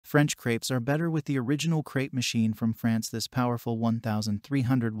French crepes are better with the original crepe machine from France. This powerful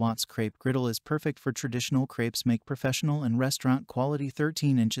 1300 watts crepe griddle is perfect for traditional crepes. Make professional and restaurant quality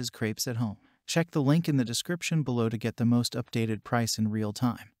 13 inches crepes at home. Check the link in the description below to get the most updated price in real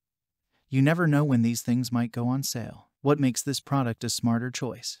time. You never know when these things might go on sale. What makes this product a smarter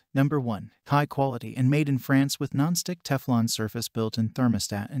choice? Number 1. High quality and made in France with nonstick Teflon surface, built-in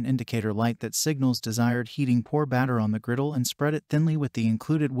thermostat and indicator light that signals desired heating. Pour batter on the griddle and spread it thinly with the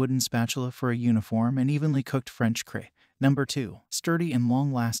included wooden spatula for a uniform and evenly cooked French crepe. Number 2. Sturdy and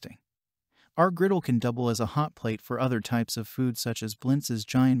long-lasting. Our griddle can double as a hot plate for other types of food such as blintzes,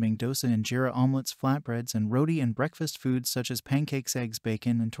 jianbing, dosa, injera, omelettes, flatbreads, and roti, and breakfast foods such as pancakes, eggs,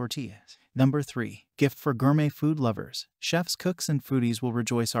 bacon, and tortillas. Number 3. Gift for gourmet food lovers. Chefs, cooks, and foodies will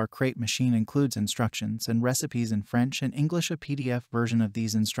rejoice. Our crepe machine includes instructions and recipes in French and English. A PDF version of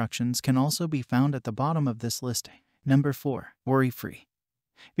these instructions can also be found at the bottom of this listing. Number 4. Worry-free.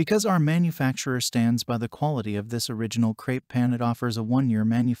 Because our manufacturer stands by the quality of this original crepe pan, it offers a 1-year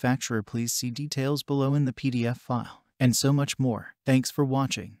manufacturer. Please see details below in the PDF file. And so much more. Thanks for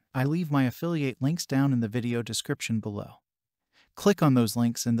watching. I leave my affiliate links down in the video description below. Click on those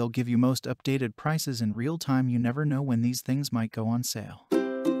links and they'll give you most updated prices in real time. You never know when these things might go on sale.